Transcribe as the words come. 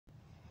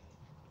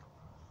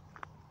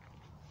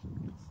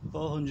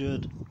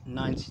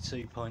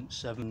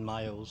492.7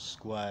 miles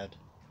squared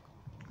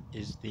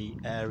is the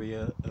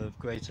area of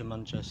Greater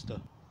Manchester.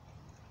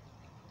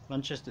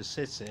 Manchester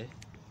City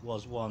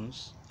was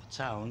once a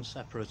town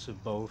separate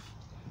of both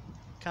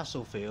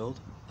Castlefield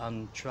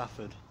and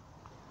Trafford.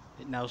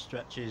 It now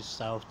stretches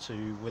south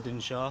to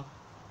Wythenshawe,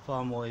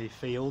 formerly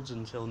Fields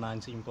until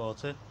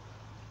 1940,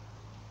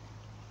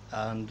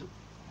 and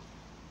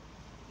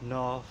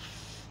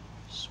north,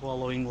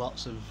 swallowing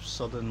lots of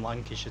southern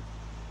Lancashire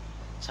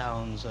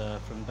towns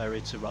from Bury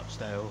to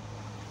Rochdale,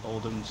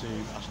 Oldham to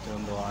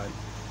Ashton-under-Lyne.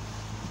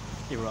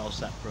 They were all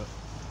separate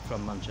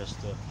from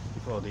Manchester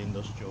before the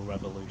Industrial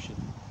Revolution.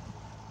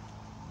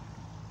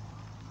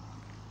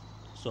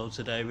 So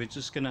today we're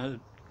just going to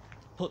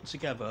put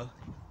together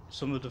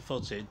some of the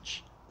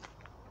footage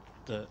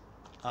that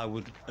I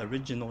would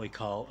originally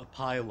call a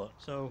pilot.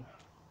 So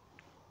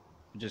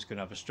we're just going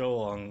to have a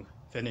stroll along,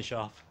 finish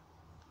off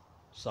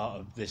sort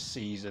of this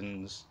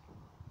season's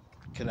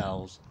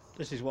canals.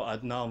 This is what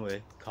I'd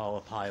normally call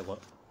a pilot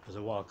as I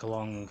walk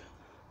along.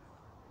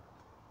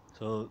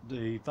 So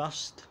the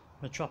vast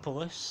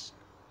metropolis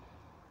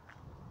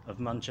of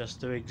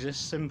Manchester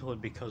exists simply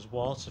because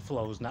water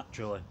flows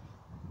naturally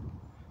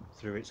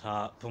through its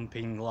heart,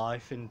 pumping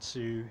life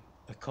into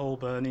a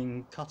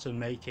coal-burning,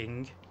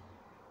 cotton-making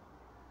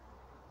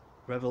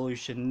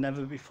revolution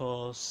never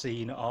before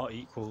seen or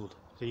equalled.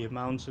 The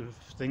amount of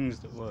things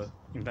that were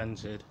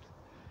invented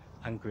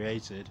and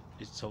created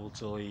is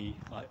totally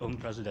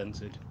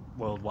unprecedented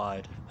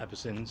worldwide ever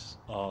since,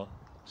 or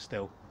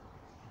still.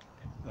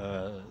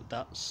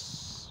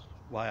 That's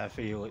why I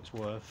feel it's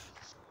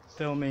worth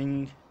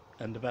filming,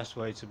 and the best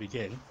way to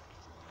begin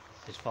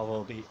is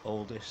follow the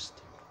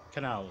oldest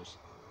canals.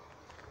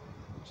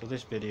 So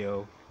this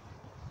video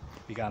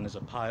began as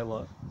a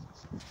pilot.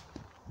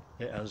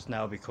 It has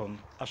now become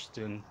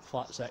Ashton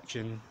flat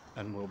section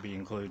and will be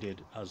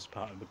included as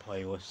part of the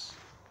playlist.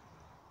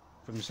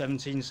 From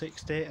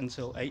 1760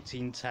 until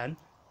 1810,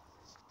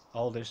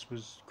 all this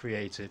was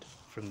created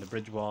from the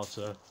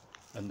Bridgewater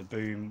and the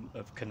boom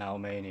of Canal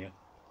mania.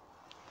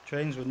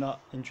 Trains were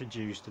not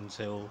introduced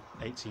until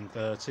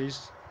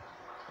 1830s,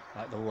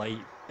 like the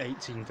late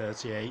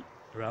 1838,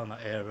 around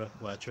that era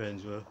where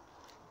trains were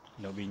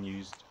being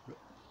used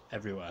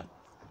everywhere.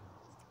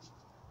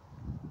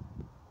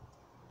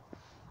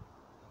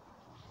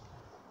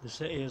 The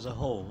city as a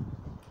whole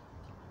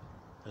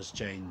has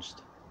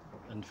changed,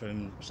 and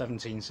from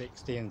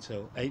 1760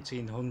 until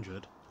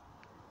 1800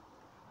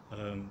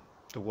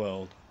 the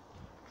world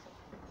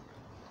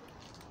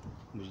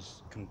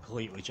was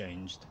completely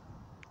changed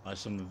by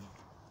some of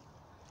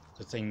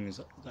the things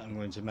that I'm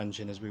going to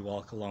mention as we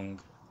walk along.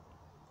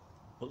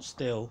 But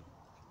still,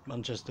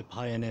 Manchester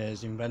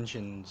pioneers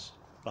inventions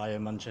via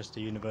Manchester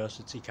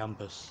University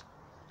campus,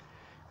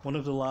 one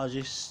of the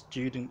largest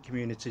student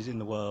communities in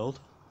the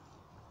world.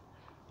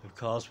 Of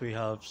course, we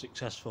have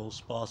successful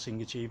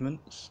sporting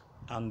achievements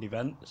and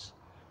events.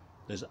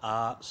 There's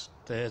arts,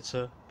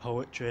 theatre,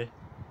 poetry,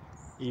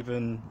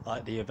 even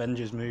like the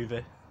Avengers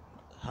movie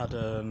had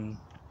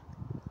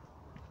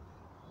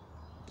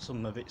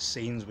some of its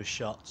scenes were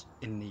shot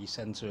in the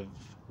centre of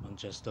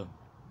Manchester.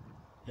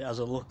 It has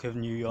a look of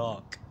New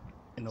York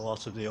in a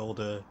lot of the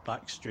older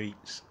back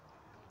streets.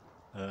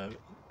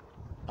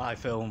 I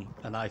film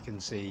and I can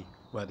see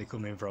where they're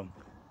coming from.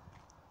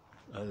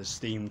 There's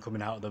steam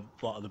coming out of the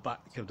lot of the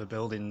back of the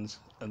buildings,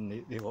 and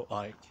they look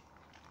like,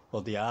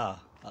 well, they are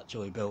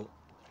actually built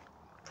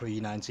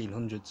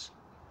pre-1900s,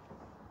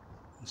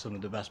 and some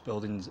of the best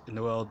buildings in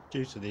the world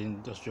due to the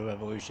Industrial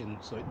Revolution.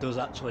 So it does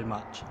actually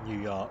match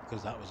New York,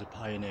 because that was a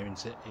pioneering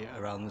city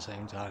around the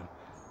same time.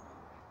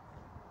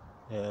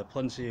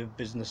 Plenty of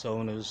business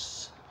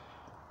owners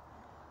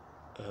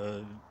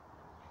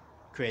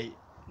create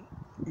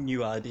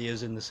new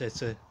ideas in the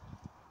city,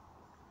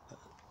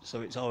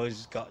 so it's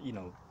always got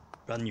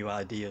brand new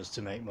ideas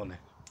to make money.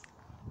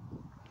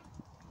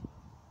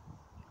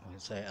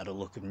 I'd say it had a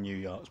look of New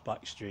York's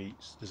back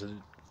streets. There's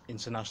an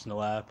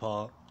international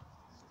airport.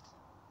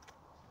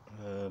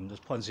 There's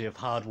plenty of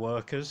hard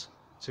workers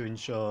to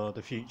ensure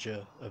the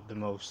future of the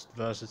most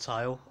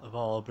versatile of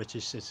all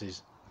British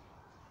cities.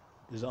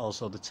 There's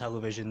also the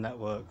television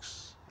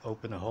networks,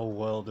 open a whole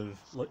world of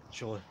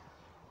literally,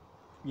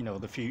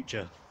 the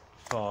future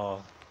for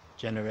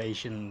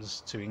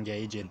generations to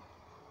engage in.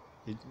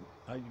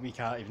 We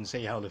can't even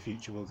see how the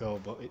future will go,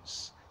 but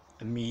it's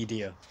a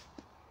media,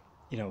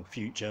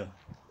 future.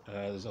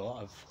 There's a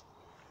lot of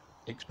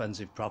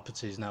expensive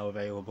properties now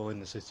available in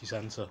the city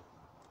centre.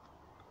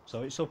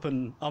 So it's up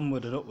and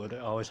onward and upward,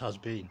 it always has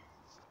been.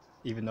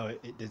 Even though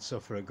it did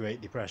suffer a Great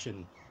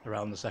Depression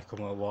around the Second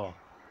World War.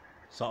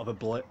 Sort of a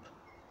blip.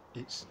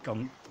 It's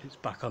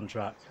back on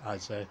track,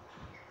 I'd say.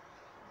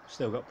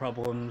 Still got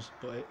problems,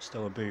 but it's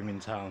still a booming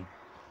town.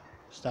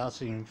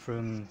 Starting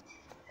from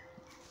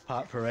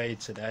Park Parade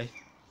today,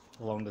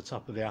 along the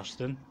top of the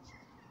Ashton.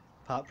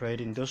 Park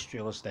Parade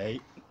Industrial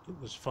Estate. It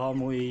was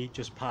formerly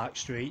just Park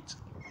Street,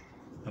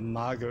 and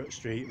Margaret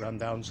Street ran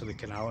down to the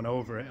canal and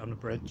over it on a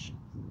bridge.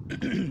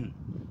 Excuse.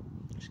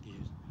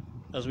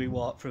 As we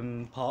walk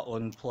from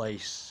Portland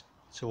Place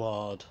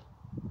toward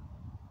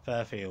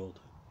Fairfield.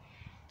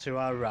 To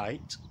our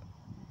right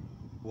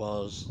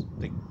was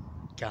the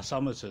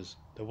gasometers.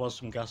 There was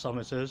some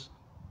gasometers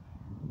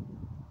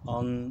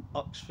on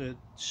Oxford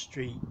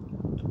Street,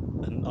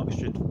 and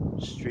Oxford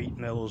Street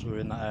mills were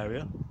in that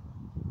area.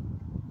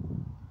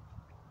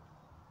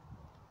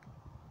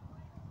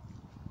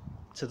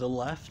 To the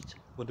left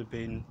would have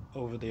been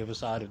over the other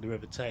side of the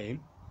River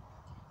Tame,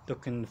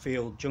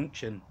 Duckenfield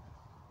Junction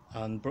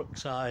and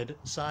Brookside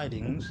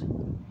sidings.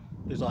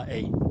 There's like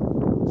 8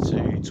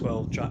 to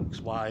 12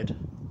 tracks wide.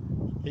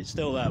 It's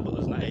still there, but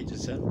there's not 8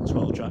 to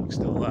 12 tracks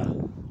still there.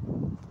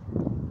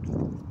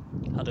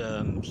 Had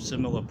a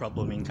similar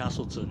problem in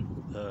Castleton.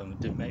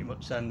 Didn't make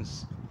much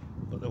sense,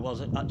 but there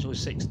was actually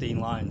 16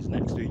 lines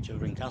next to each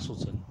other in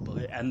Castleton, but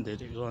it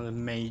ended. It was one of the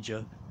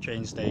major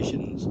train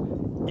stations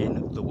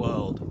in the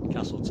world,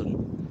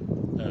 Castleton.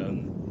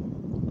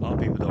 A lot of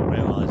people don't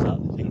realise that.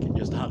 They think it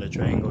just had a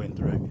train going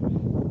through.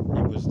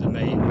 It was the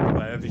main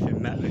where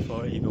everything met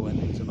before it even went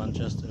into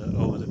Manchester,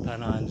 over the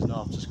Pennines,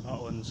 north to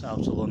Scotland,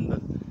 south to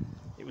London.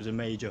 It was a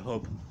major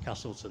hub,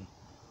 Castleton.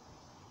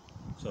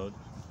 So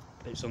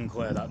it's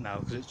unclear that now,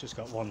 because it's just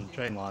got one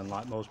train line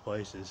like most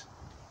places.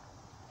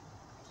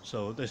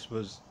 So this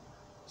was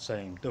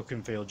saying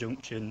Duckenfield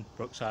Junction,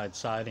 Brookside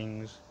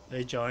sidings.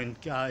 They joined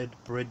Guide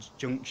Bridge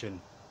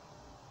Junction.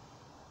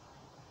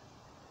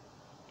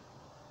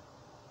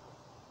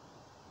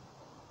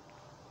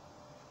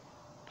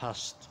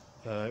 Past,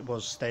 it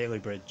was Staley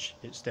Bridge.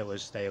 It still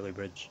is Staley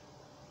Bridge.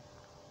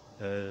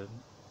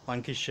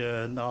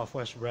 Lancashire North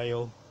West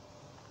Rail.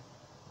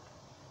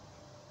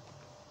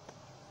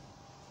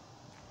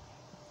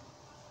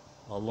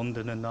 Or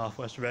London and North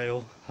West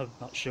Rail. I'm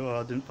not sure,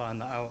 I didn't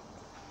find that out.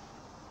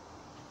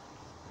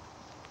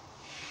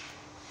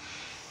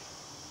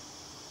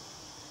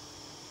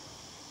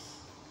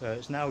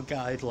 It's now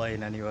Guide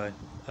Lane anyway.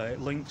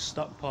 It links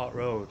Stockport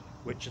Road,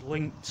 which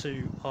linked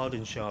to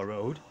Hordenshaw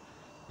Road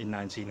in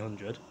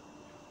 1900,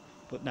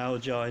 but now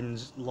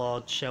joins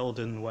Lord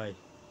Sheldon Way.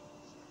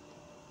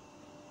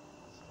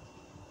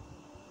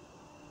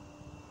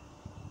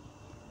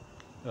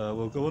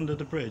 We'll go under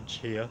the bridge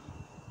here,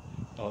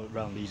 or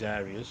around these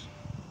areas,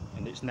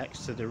 and it's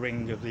next to the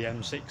ring of the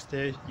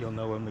M60. You'll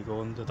know when we go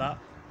under that.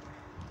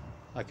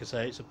 Like I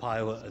say, it's a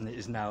pilot and it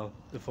is now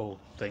the full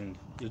thing.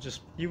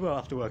 You will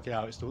have to work it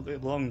out. It's the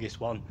longest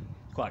one.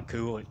 It's quite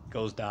cool. It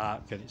goes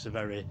dark and it's a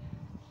very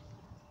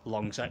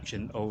long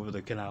section over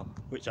the canal,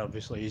 which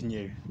obviously is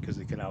new because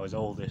the canal is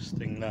oldest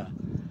thing there.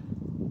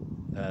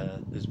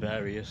 There's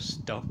various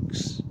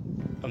docks.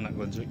 I'm not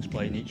going to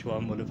explain each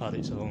one. Would have had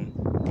its own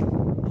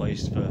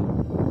place for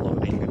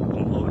loading and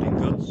unloading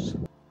goods.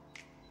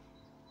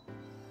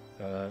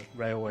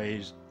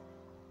 Railways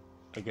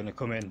are going to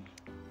come in,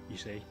 you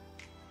see.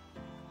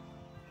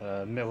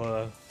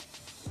 Miller,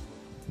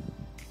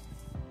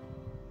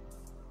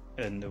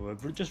 and there were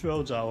just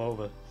roads all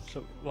over.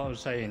 So what I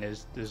was saying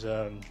is there's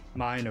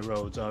minor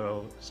roads all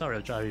over. Sorry,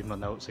 I'm driving my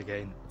notes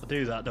again. I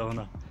do that, don't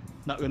I?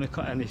 Not going to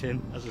cut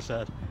anything, as I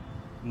said.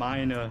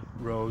 Minor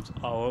roads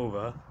all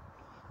over,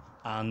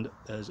 and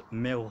there's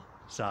mill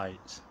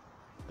sites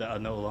that are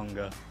no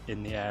longer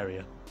in the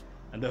area.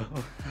 And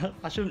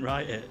I shouldn't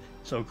write it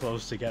so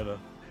close together,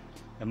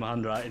 and my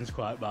handwriting's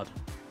quite bad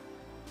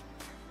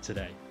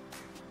today.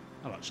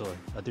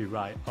 I do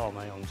write all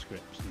my own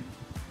scripts and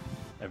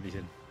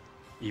everything.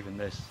 Even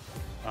this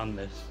and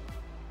this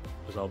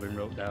has all been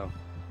wrote down,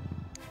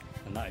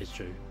 and that is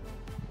true.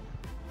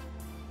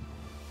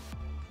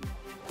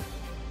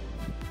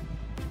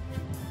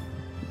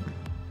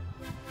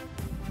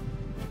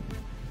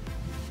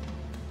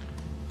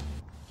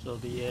 So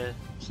the year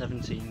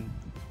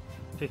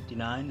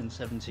 1759 and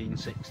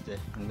 1760,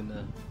 I'm going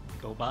to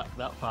go back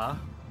that far.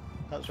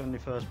 That's when they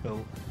first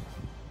built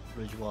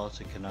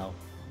Bridgewater Canal.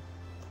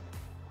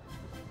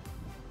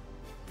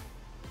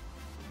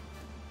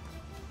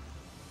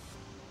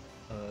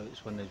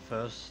 It's when they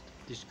first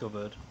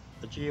discovered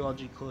the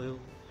geological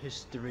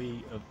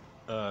history of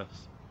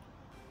Earth.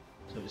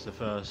 So it's the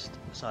first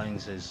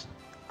sciences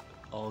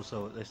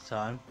also at this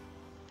time.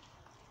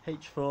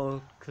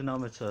 H4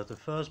 chronometer, the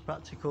first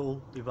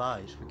practical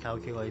device for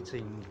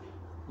calculating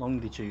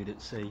longitude at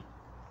sea.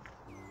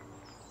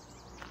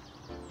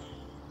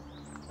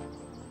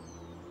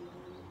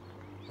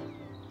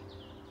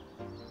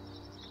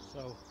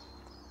 So,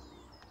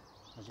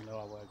 as you know,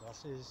 I wear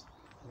glasses,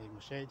 I need my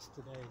shades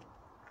today.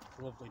 It's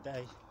a lovely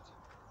day.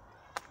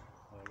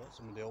 I've got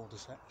some of the older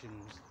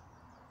sections.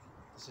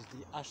 This is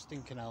the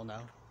Ashton Canal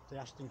now, the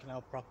Ashton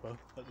Canal proper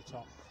at the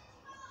top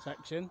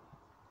section.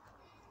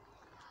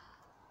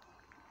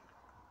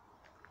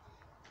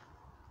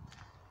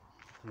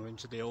 And we're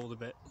into the older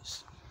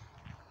bits.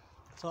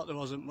 I thought there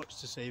wasn't much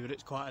to see, but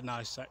it's quite a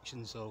nice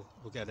section, so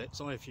we'll get it.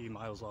 It's only a few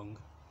miles long.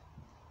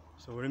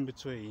 So we're in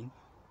between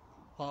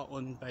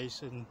Portland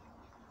Basin,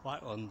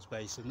 Whitelands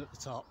Basin at the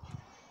top,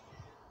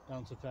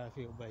 down to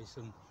Fairfield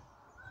Basin.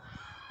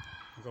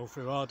 We'll go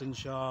through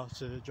Hordenshaw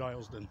to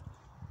Droylsden.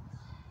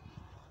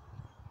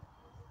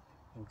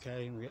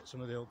 Okay, and we get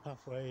some of the old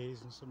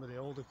pathways and some of the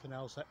older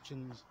canal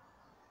sections.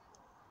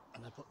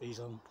 and I put these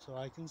on so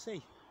I can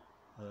see.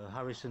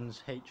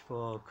 Harrison's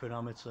H4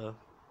 chronometer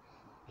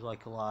is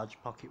like a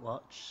large pocket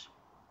watch,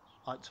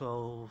 like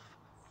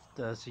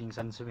 13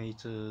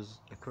 centimeters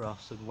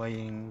across and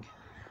weighing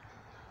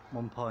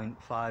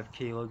 1.5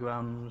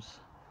 kilograms.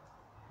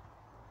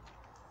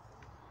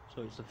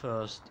 So it's the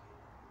first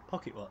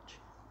pocket watch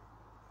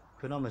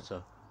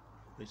chronometer.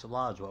 It's a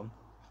large one,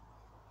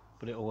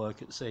 but it'll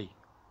work at sea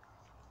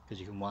because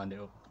you can wind it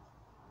up.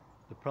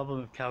 The problem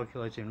of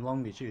calculating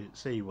longitude at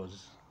sea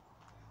was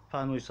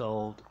finally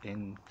solved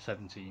in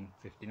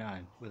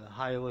 1759 with a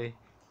highly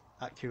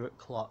accurate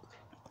clock,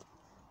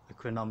 a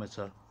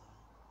chronometer.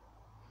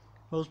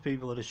 Most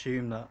people had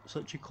assumed that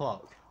such a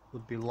clock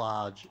would be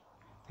large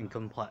and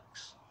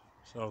complex.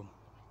 So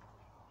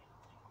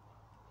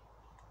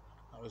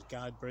that was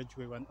Guide Bridge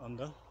we went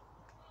under.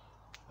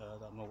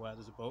 I'm aware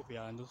there's a boat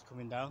behind us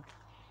coming down.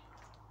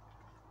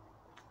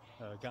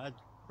 Guide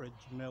Bridge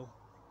Mill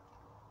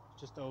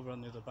just over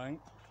on the other bank,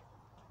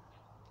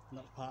 and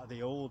that's part of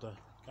the older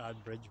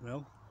Guide Bridge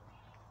Mill.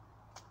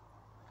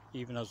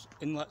 Even has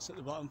inlets at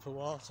the bottom for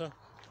water.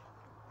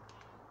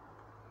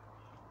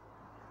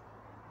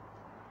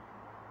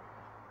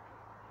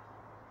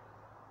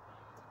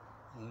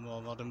 And the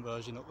more modern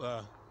version up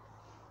there.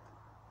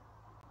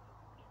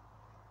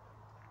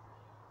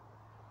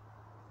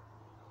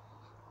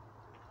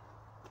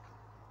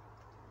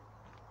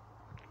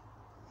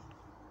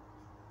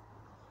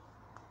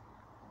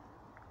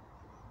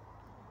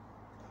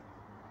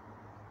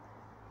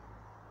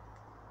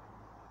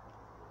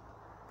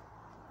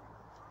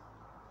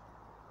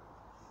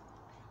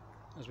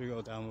 As we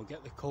go down, we'll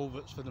get the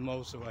culverts for the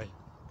motorway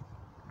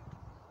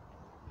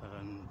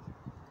and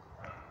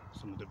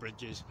some of the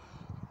bridges.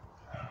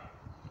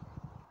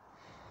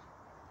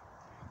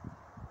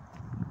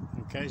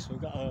 Okay, so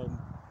we've got to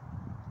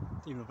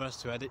do my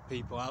best to edit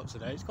people out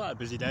today. It's quite a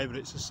busy day, but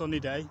it's a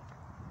sunny day.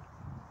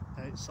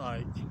 It's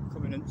like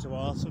coming into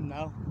autumn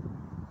now.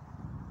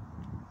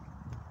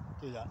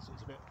 Do that so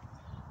it's a bit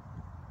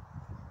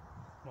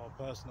more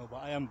personal,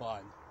 but I am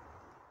blind.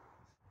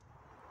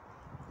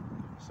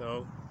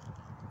 So,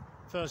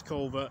 first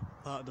culvert,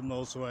 part of the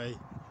motorway,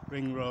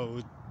 ring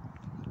road,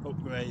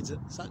 upgrades.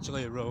 It's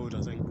actually a road,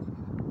 I think.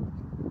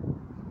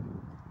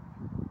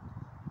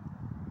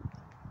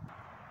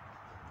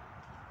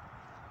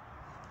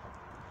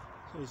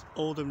 So it's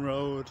Oldham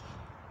Road,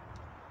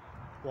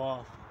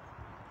 wharf.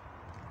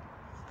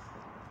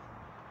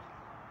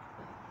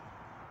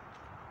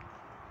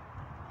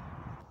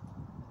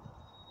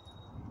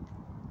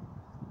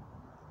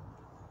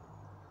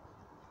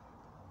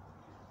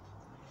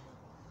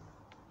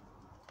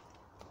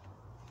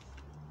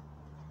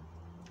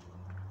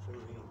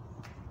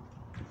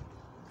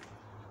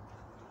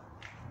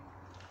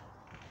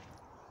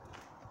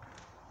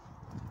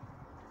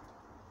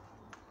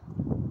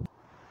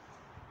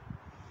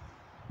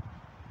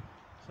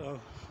 So,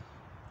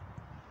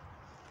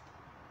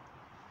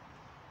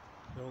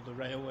 the older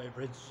railway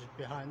bridge is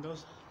behind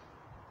us.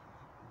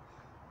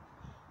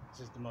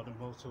 This is the modern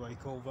motorway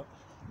culvert.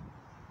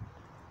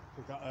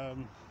 We've got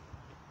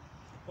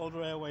old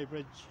railway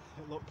bridge,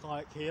 it looked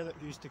like here, that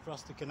used to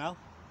cross the canal.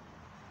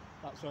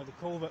 That's where the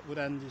culvert would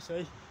end, you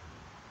see.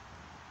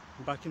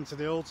 And back into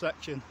the old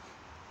section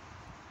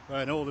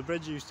where an older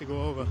bridge used to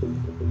go over.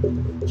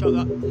 Chopped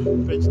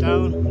that bridge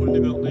down when they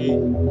built the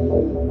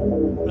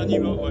brand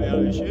new motorway, I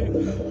assume.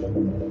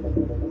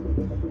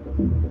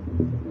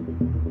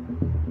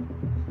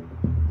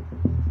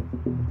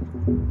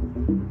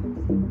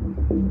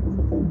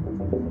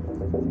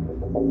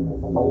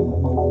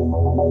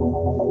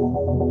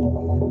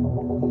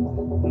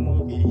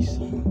 More geese.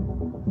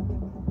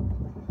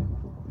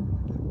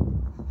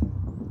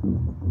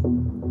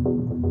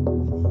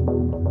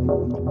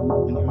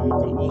 Anyway, we've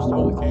got most of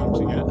what I came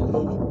to get.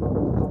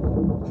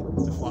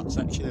 The flat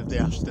section of the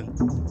Ashton.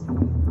 So,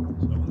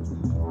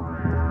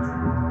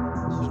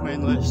 this is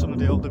mainly some of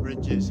the older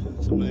bridges,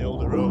 some of the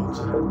older roads.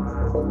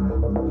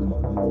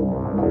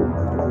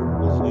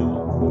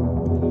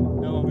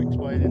 Now I'm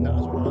explaining that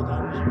as well.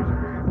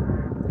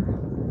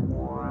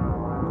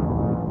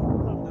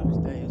 That was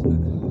day, isn't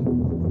it?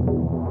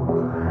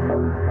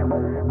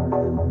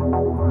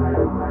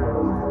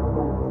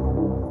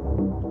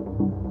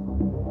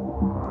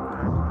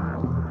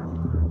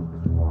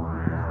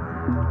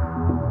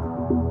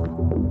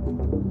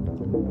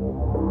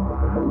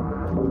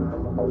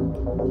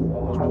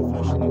 Almost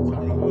professional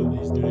camera work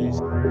these days.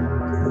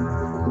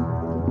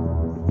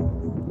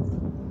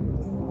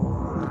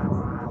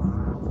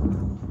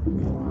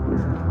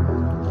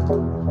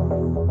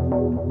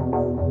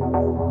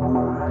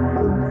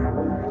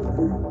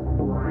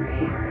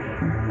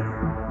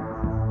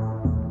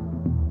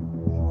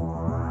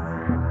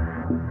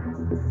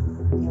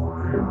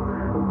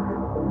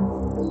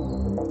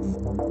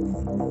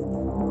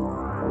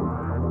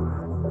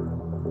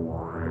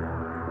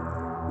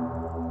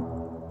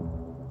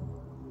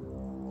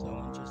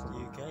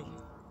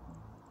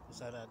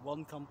 Said I had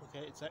one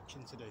complicated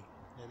section to do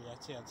near the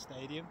Etihad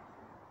Stadium,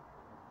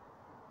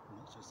 and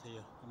that's just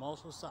here. I'm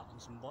also sat on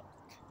some block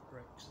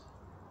bricks.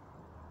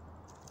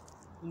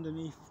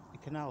 underneath the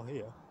canal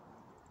here,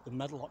 the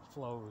Medlock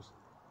flows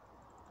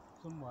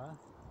somewhere,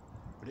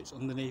 but it's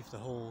underneath the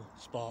whole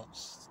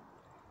sports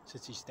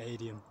city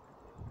stadium.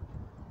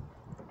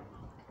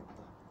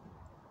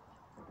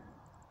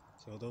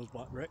 So those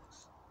black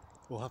bricks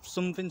will have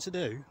something to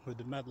do with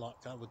the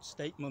Medlock. I would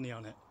stake money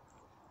on it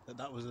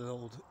that was an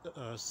old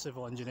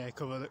civil engineer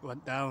cover that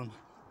went down.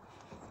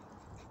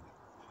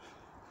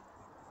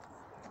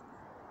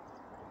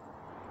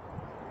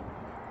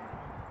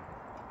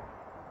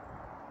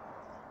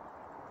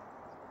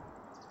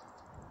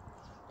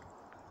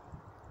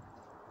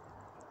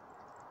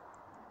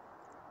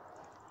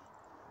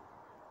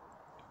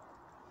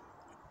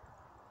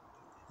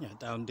 Yeah,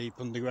 down deep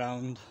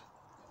underground.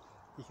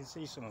 You can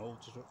see some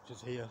old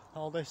structures here.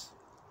 All this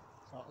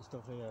sort of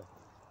stuff here,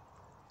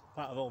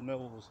 part of old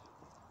mills.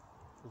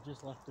 They've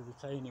just left the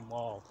retaining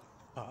wall,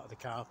 part of the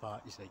car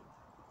park, you see.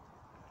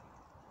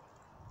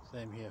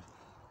 Same here.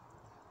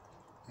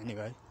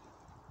 Anyway,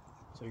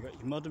 so you've got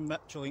your modern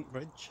Metrolink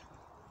bridge,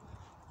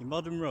 your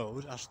modern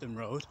road, Ashton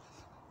Road,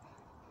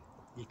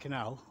 your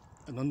canal,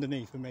 and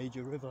underneath a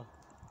major river.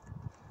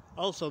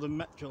 Also the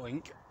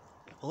Metrolink,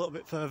 a little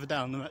bit further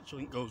down, the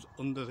Metrolink goes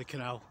under the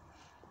canal.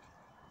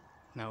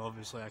 Now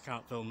obviously I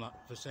can't film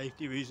that for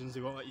safety reasons, they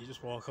won't let you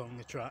just walk on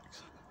the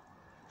tracks.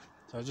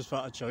 So I just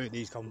thought I'd show you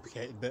these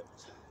complicated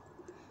bits.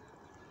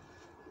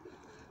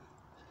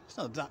 It's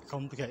not that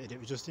complicated, it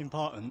was just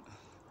important.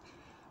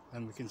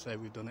 Then we can say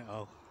we've done it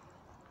all.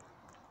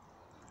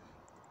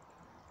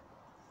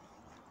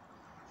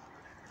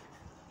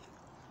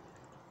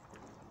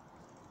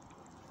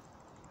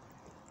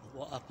 But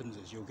what happens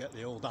is you'll get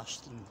the old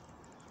Ashton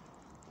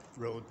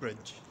Road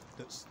bridge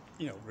that's,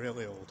 you know,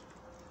 really old,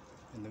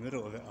 in the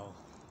middle of it all,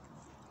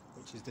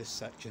 which is this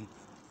section.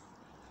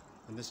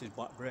 And this is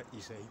black brick, you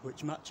see,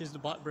 which matches the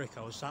black brick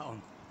I was sat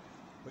on,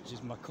 which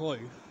is my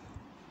clue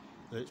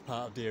that it's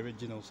part of the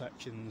original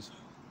sections.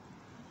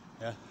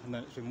 Yeah, and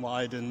then it's been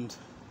widened.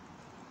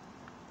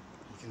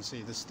 You can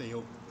see the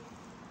steel.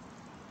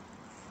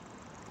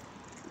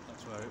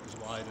 That's where it was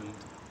widened.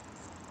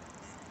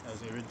 There's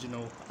the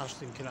original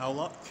Ashton Canal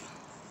lock.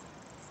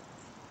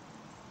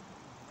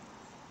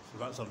 So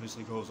that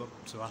obviously goes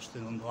up to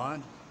Ashton on the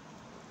line.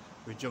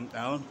 We jump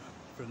down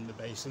from the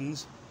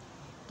basins.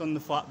 Done the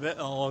flat bit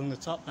all along the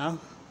top now.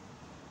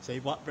 See,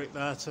 black brick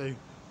there too,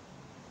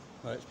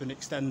 where it's been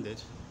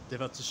extended. They've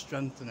had to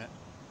strengthen it.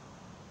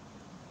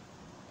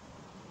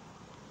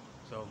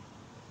 So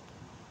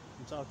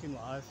I'm talking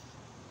live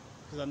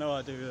because I know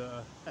I do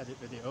edit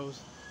videos,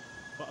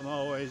 but I'm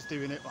always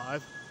doing it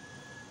live.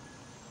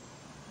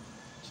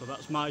 So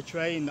that's my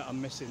train that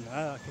I'm missing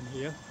there, I can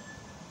hear.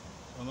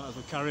 So I might as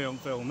well carry on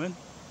filming.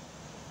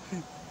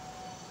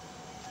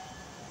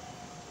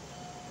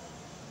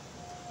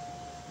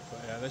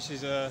 But yeah, this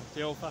is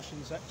the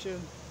old-fashioned section,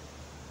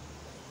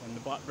 and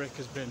the black brick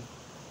has been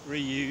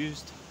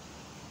reused.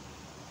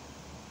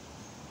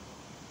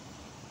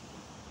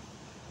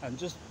 And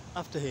just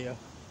after here,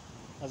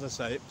 as I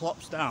say, it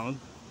plops down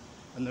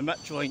and the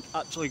Metrolink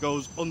actually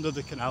goes under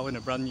the canal in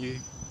a brand new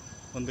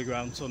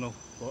underground tunnel.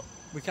 But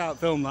we can't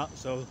film that,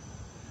 so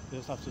you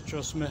just have to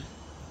trust me.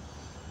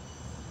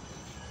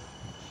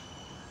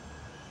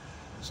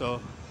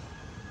 So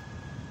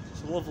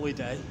it's a lovely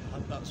day,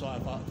 that's why I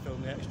thought I'd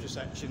film the extra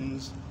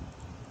sections.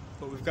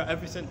 But we've got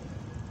everything,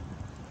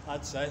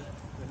 I'd say,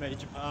 the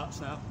major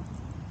parts now.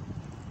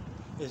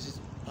 This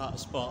is part of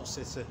Sports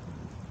City.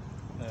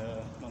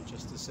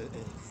 Manchester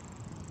City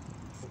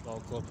Football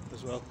Club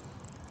as well.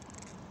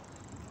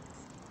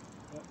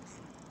 Yep.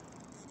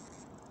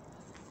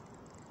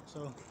 So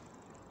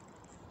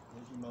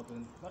there's your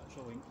modern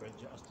Metrolink bridge.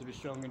 It has to be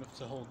strong enough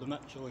to hold the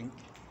Metrolink,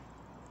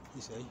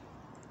 you see.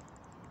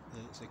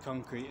 It's a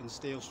concrete and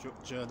steel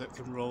structure that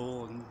can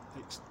roll and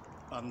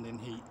expand in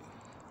heat.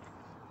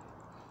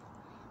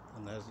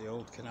 And there's the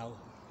old canal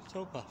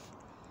towpath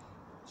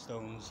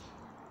stones.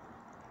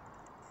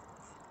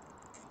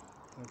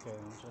 Okay,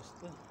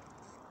 Manchester.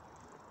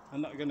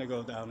 I'm not going to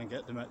go down and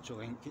get the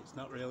Metrolink, it's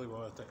not really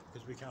worth it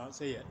because we can't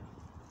see it.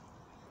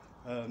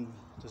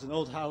 There's an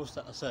old house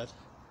that I said,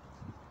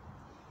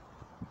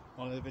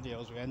 one of the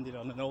videos we ended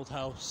on, an old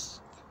house,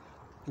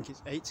 I think it's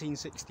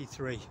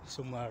 1863,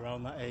 somewhere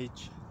around that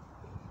age.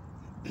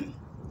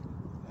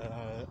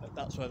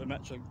 That's where the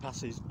Metrolink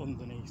passes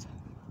underneath.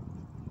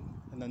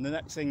 And then the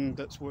next thing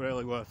that's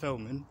really worth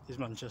filming is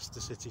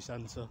Manchester City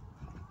Centre.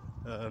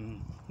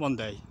 One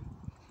day.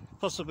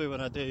 Possibly when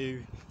I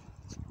do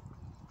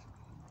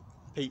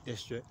Peak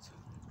District,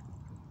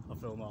 I'll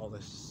film all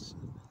this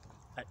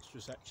extra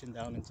section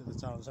down into the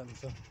town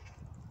centre.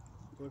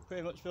 We've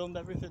pretty much filmed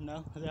everything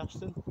now at the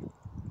Ashton.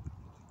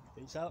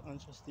 Peace out,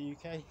 Manchester,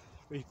 UK.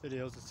 3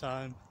 videos at a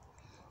time.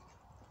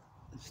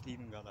 And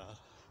Stephen Goddard.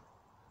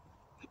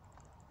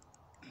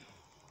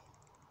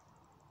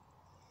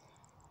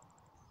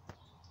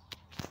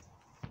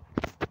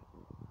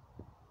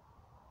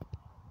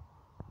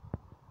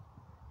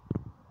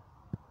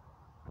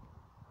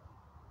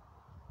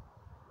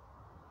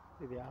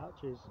 See the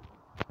arches,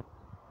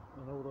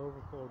 an old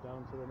overflow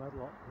down to the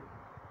Medlock.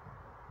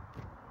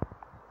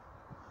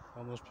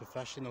 Almost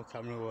professional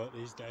camera work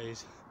these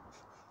days.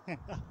 I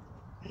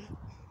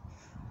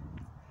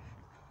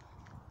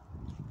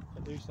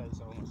do say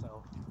so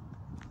myself.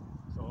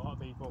 So a lot of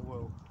people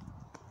will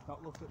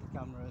not look at the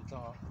camera and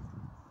talk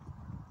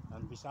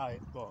and be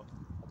silent, but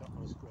I don't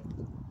have a script.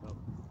 So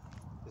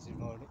this is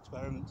more an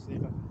experiment to see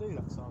if I can do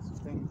that sort of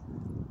thing.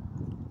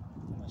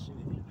 And I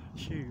should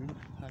assume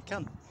I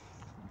can.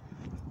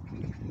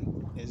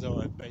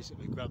 So I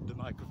basically grabbed the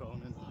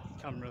microphone and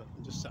camera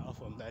and just set off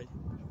one day.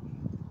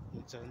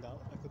 It turned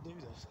out I could do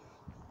this.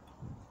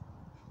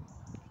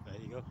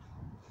 There you go.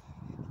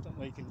 Don't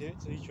know you can do it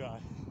till you try.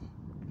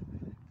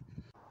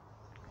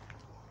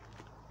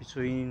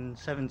 Between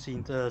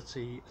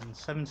 1730 and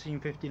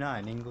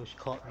 1759, English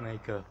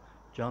clockmaker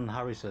John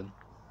Harrison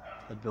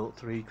had built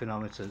 3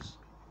 chronometers,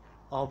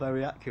 all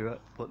very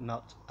accurate but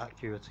not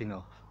accurate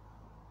enough.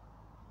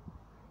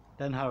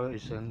 Then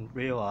Harrison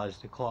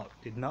realised the clock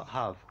did not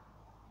have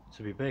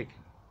to be big.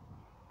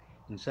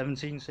 In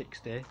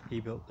 1760 he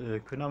built a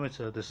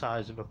chronometer the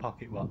size of a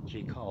pocket watch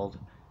he called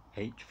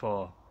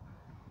H4.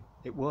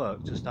 It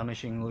worked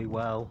astonishingly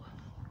well,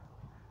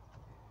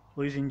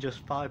 losing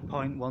just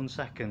 5.1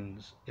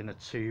 seconds in a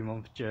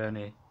 2-month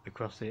journey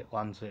across the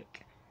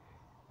Atlantic.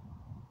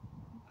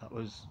 That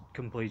was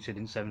completed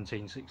in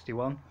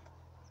 1761.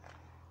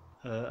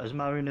 As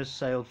mariners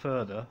sailed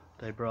further,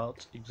 they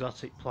brought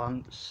exotic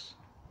plants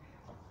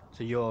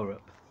to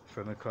Europe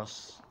from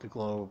across the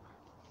globe.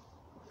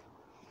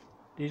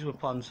 These were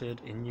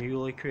planted in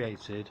newly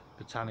created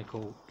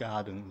botanical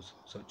gardens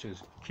such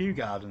as Kew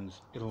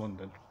Gardens in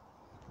London.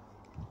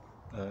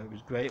 It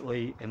was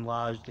greatly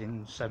enlarged in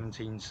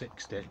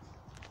 1760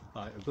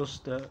 by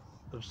Augusta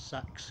of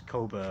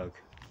Saxe-Coburg,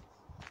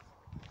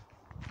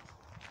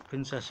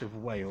 Princess of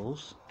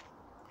Wales.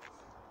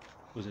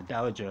 Was a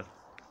dowager,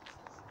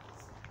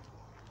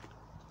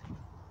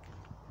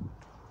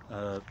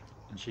 and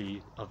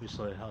she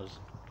obviously has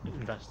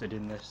invested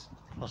in this,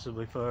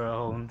 possibly for her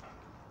own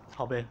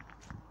hobby.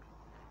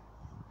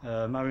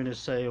 Mariners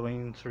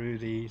sailing through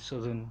the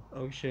Southern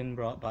Ocean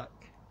brought back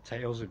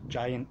tales of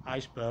giant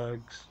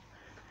icebergs.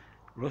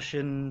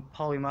 Russian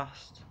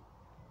polymath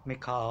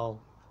Mikhail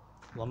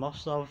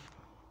Lomonosov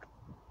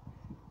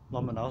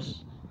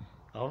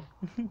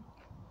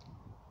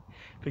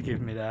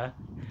forgive me there,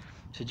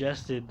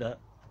 suggested that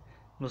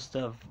must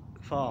have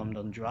formed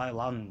on dry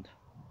land,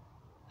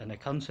 and a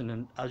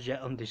continent as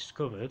yet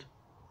undiscovered,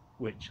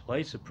 which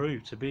later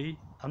proved to be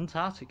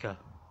Antarctica.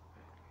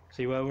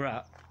 See where we're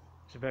at?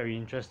 It's a very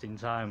interesting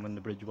time when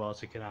the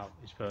Bridgewater Canal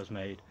is first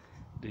made.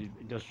 The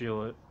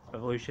Industrial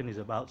Revolution is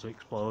about to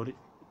explode.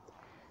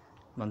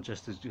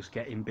 Manchester's just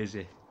getting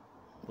busy,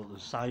 but the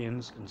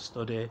science and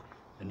study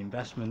and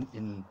investment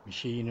in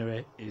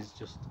machinery is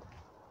just,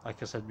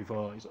 like I said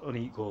before, it's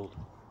unequalled.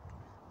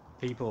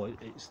 People,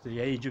 it's the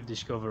age of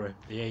discovery,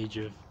 the age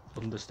of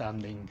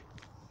understanding.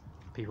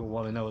 People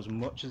want to know as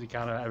much as they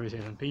can about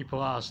everything, and people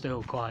are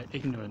still quite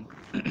ignorant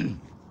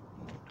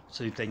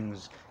to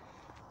things.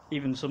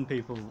 Even some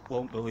people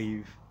won't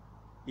believe,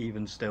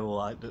 even still,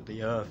 like that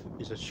the Earth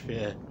is a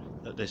sphere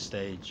at this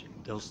stage.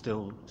 They'll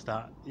still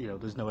start,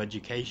 there's no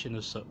education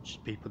as such.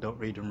 People don't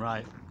read and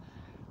write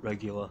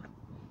regular.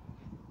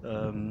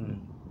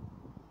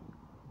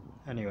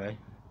 Anyway,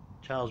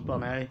 Charles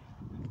Bonnet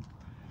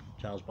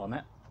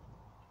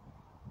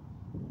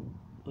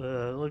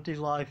lived his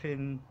life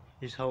in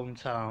his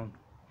hometown.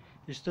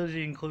 His studies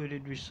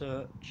included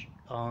research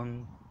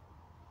on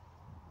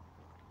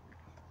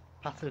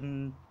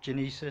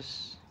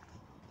pathogenesis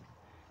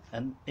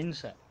and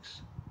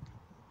insects.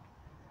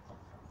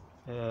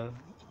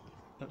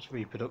 That's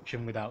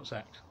reproduction without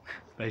sex,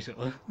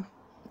 basically.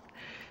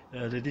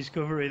 The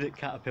discovery that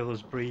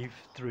caterpillars breathe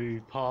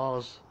through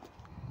pores,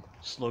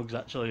 slugs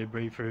actually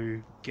breathe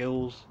through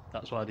gills.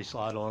 That's why they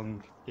slide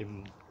along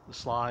in the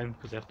slime,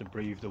 because they have to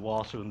breathe the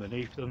water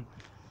underneath them.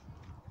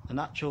 A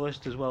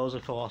naturalist as well as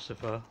a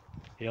philosopher,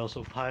 he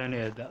also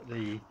pioneered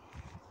the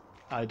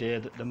idea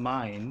that the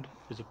mind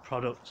is a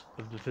product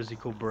of the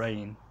physical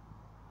brain.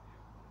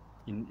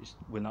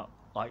 We're not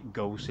like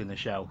ghosts in a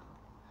shell.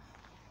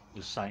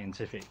 There's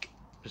scientific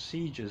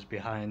procedures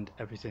behind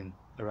everything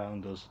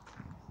around us.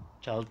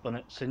 Charles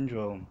Bonnet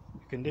syndrome,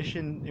 a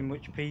condition in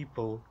which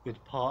people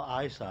with poor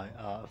eyesight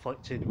are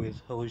afflicted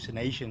with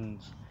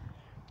hallucinations.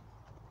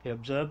 He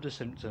observed the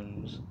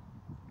symptoms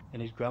in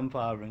his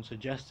grandfather and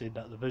suggested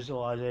that the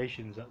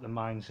visualizations that the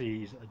mind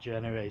sees are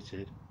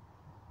generated.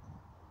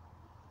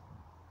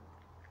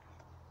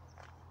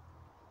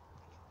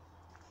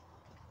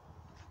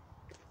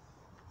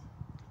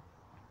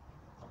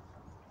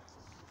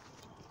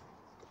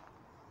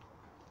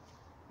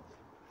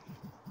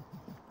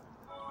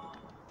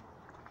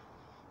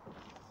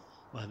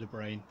 By the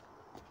brain.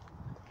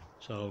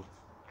 So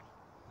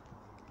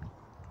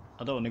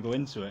I don't want to go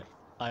into it.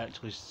 I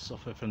actually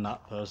suffer from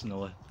that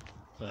personally.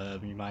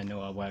 You might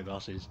know I wear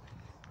glasses.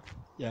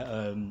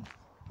 Yeah,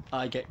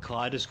 I get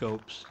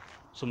kaleidoscopes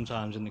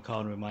sometimes in the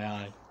corner of my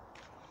eye.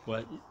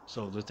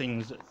 So the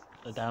things that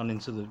are down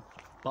into the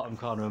bottom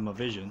corner of my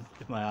vision,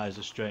 if my eyes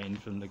are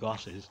strained from the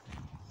glasses,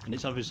 and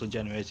it's obviously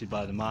generated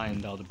by the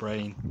mind or the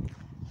brain.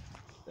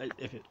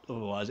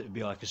 Otherwise it'd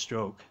be like a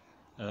stroke.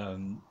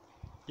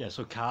 Yeah,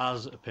 so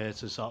cars appear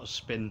to sort of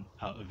spin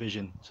out of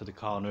vision to the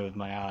corner of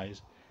my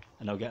eyes,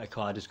 and I'll get a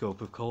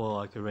kaleidoscope of colour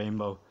like a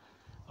rainbow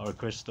or a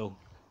crystal.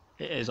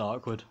 It is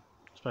awkward,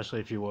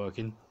 especially if you're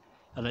working,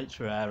 and it's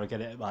rare. I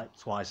get it like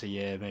twice a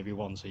year, maybe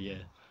once a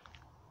year.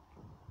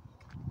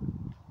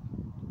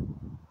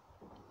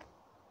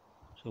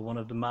 So one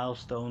of the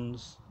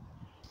milestones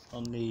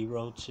on the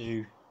road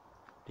to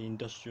the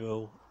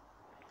Industrial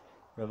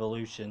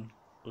Revolution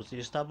was the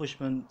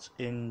establishment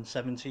in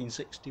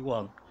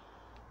 1761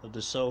 of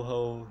the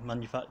Soho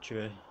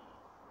manufactory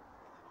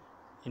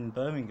in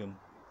Birmingham.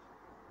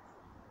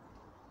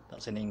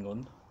 That's in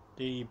England.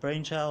 The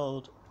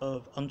brainchild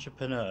of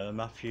entrepreneur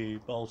Matthew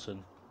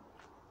Bolton.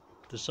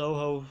 The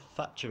Soho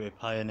factory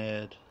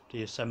pioneered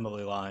the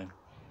assembly line,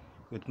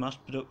 with mass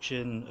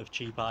production of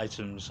cheap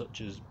items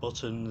such as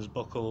buttons,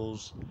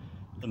 buckles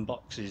and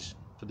boxes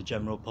for the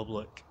general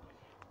public.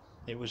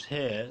 It was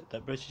here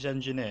that British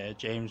engineer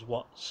James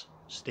Watt's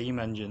steam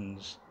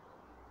engines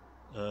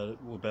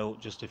were built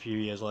just a few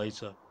years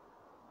later.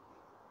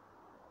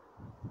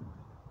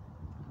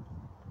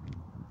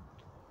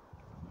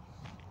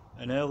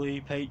 An early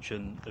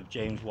patron of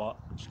James Watt,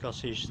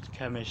 Scottish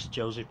chemist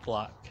Joseph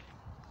Black,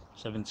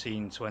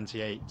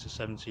 1728 to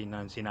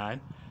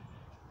 1799,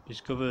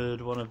 discovered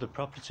one of the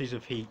properties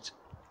of heat.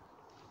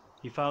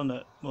 He found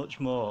that much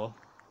more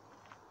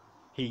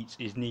heat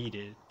is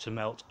needed to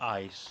melt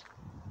ice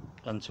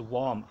than to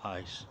warm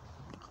ice.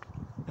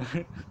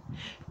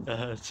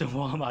 To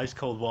warm ice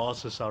cold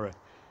water, sorry.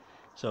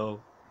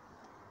 So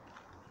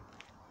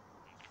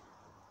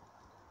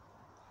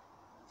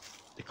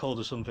the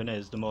colder something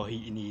is, the more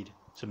heat you need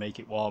to make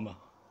it warmer,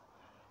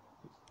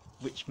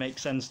 which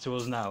makes sense to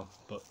us now,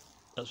 but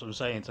that's what I'm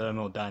saying.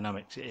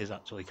 Thermodynamics, it is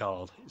actually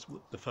called. It's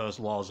the first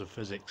laws of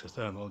physics are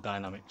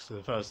thermodynamics. So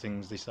the first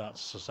things they start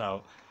to suss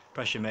out: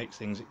 pressure makes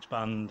things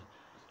expand,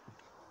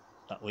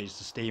 that leads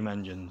to steam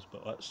engines.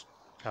 But let's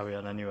carry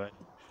on anyway.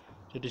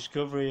 The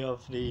discovery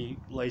of the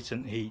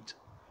latent heat.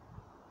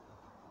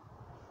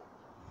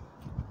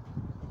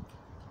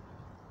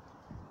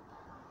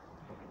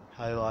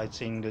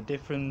 Highlighting the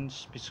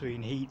difference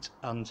between heat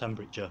and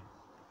temperature.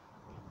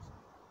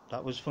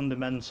 That was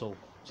fundamental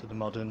to the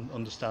modern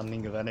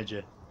understanding of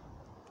energy.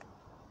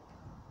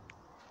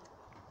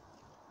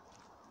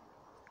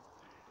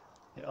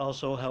 It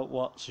also helped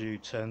Watt to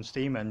turn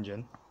steam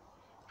engine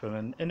from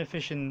an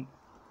inefficient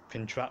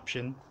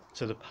contraption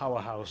to the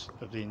powerhouse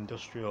of the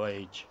industrial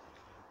age.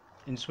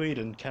 In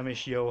Sweden,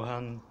 chemist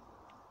Johann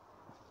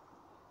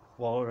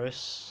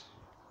Wallerus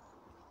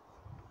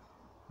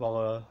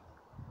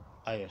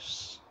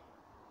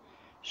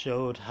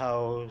showed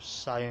how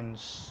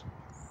science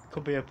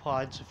could be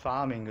applied to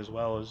farming as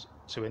well as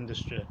to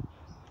industry.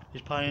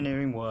 His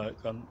pioneering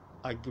work on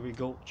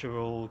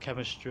agricultural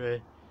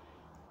chemistry,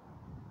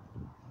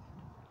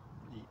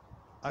 the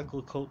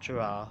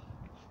Agricultura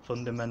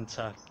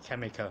Fundamenta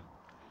Chemica,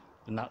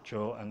 the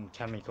natural and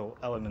chemical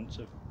elements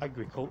of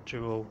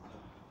agricultural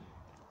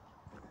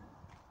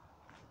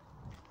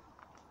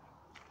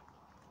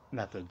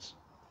methods,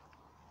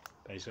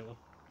 basically.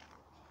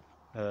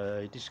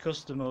 He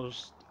discussed the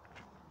most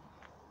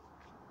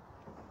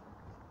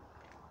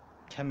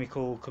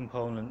chemical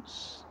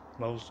components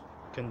most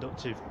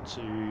conducive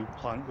to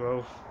plant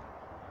growth.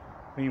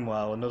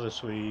 Meanwhile, another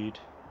Swede,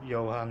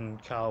 Johann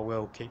Carl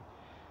Wilke,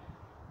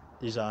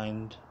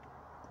 designed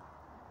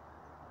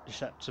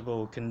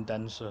susceptible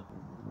condenser,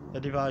 a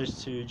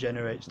device to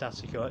generate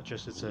static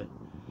electricity.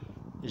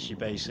 It's your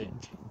basic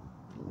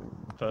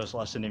first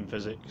lesson in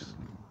physics.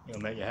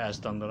 It'll make your hair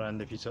stand on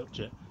end if you touch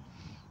it.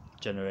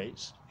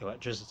 Generates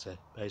electricity,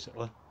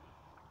 basically,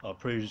 or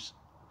proves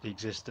the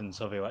existence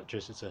of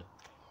electricity.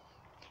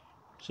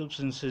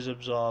 Substances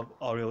absorb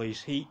or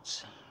release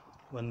heat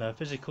when their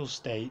physical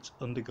state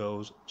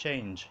undergoes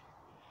change.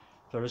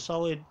 For a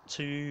solid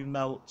to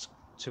melt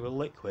to a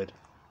liquid,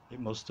 it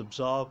must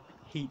absorb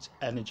heat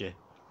energy,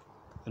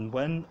 and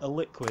when a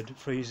liquid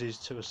freezes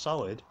to a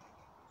solid,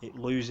 it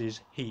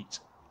loses heat.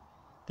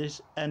 This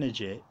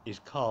energy is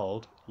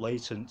called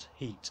latent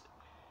heat.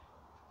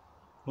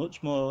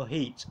 Much more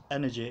heat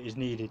energy is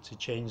needed to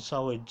change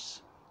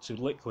solids to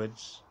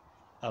liquids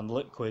and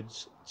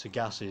liquids to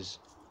gases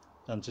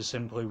than to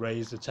simply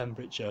raise the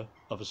temperature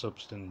of a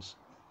substance.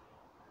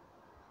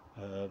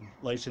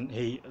 Latent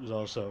heat is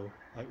also,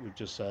 like we've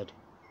just said,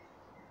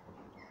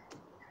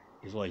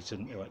 is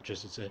latent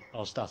electricity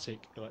or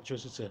static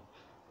electricity.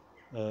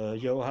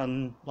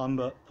 Johann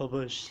Lambert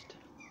put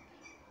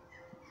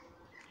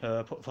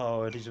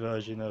forward his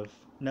version of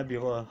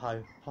nebula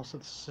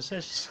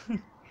hypothesis.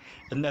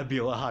 A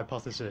nebula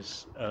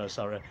hypothesis,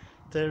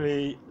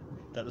 theory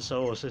that the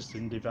solar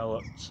system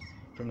developed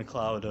from a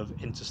cloud of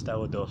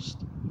interstellar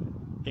dust.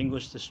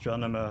 English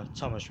astronomer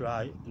Thomas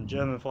Wright and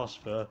German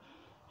philosopher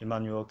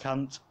Immanuel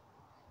Kant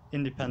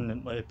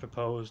independently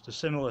proposed a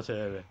similar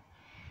theory.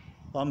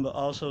 Lambert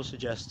also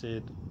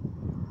suggested,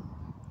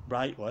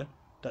 rightly,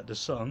 that the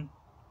Sun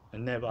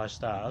and nearby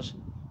stars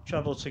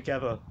travel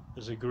together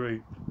as a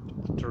group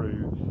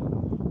through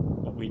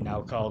what we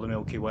now call the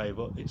Milky Way,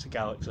 but it's a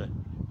galaxy.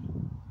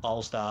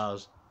 All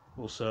stars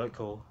will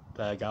circle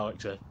their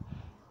galaxy.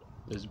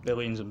 There's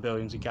billions and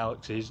billions of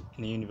galaxies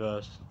in the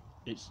universe.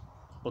 It's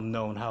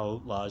unknown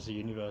how large the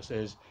universe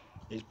is.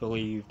 It's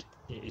believed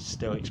it is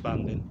still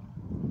expanding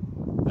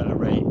at a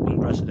rate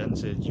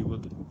unprecedented.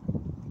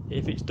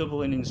 If it's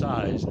doubling in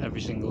size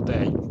every single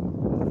day,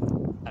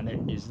 and it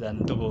is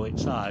then double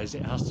its size,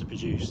 it has to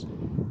produce,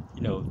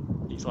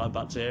 it's like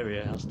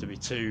bacteria, it has to be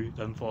 2,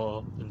 then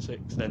 4, then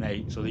 6, then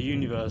 8. So the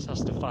universe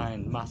has to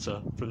find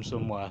matter from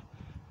somewhere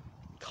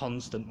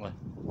constantly,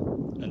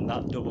 and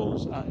that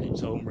doubles at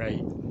its own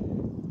rate.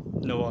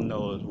 No one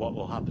knows what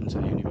will happen to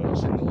the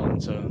universe in the long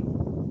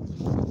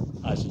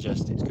term. I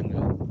suggest it's going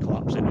to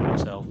collapse into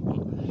itself, but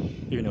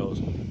who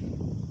knows?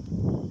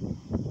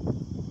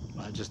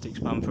 Might just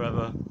expand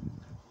forever,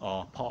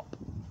 or pop.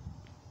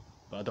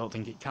 But I don't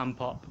think it can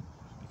pop,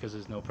 because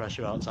there's no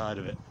pressure outside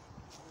of it,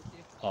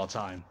 or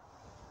time.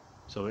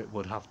 So it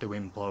would have to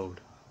implode.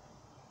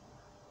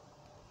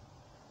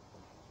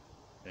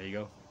 There you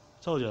go.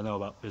 Told you I know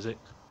about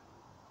physics.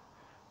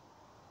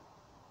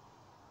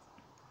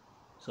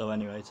 So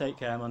anyway, take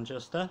care,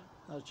 Manchester.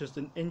 That's just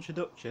an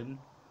introduction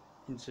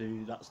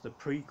into, that's the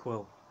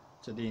prequel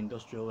to the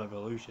Industrial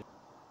Revolution.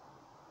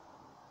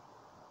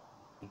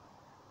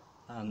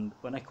 And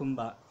when I come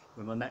back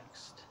with my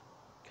next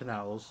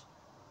canals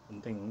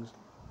and things,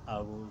 I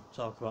will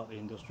talk about the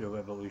Industrial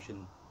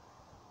Revolution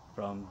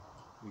from,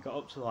 we got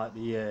up to like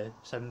the year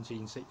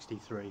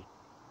 1763.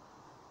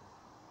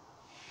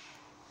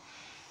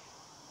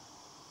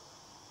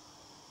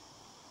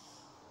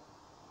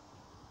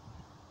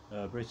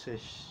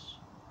 British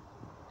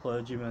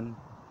clergyman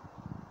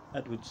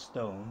Edward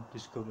Stone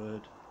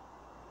discovered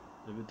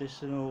the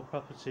medicinal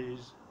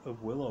properties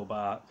of willow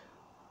bark.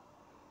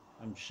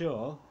 I'm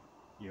sure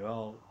you're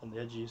all on the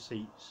edge of your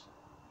seats,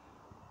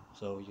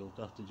 so you'll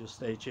have to just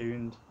stay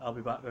tuned. I'll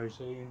be back very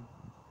soon.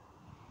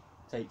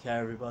 Take care,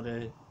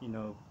 everybody.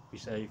 Be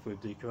safe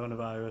with the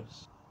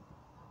coronavirus.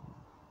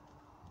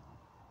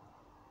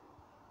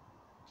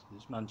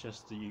 It's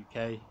Manchester,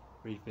 UK.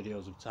 Brief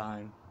videos of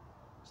time.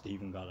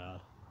 Stephen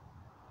Goddard.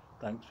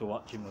 Thanks for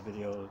watching my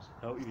videos.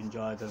 I hope you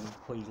enjoyed them.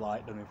 Please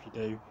like them if you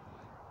do.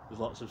 There's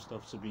lots of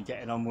stuff to be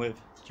getting on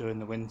with during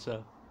the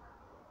winter.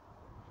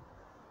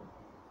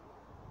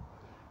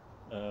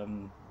 For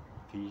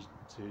you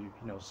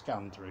to,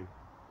 scan through.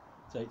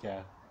 Take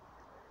care.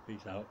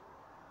 Peace out.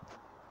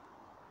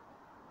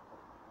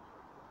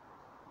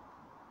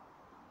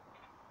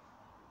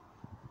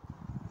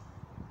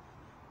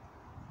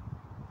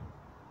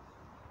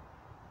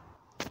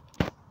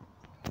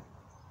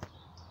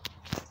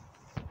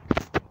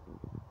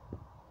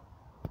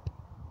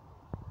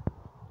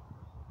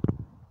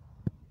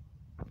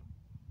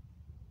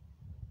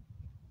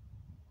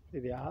 See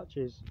the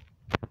arches,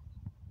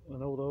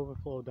 an old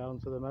overflow down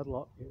to the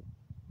Medlock.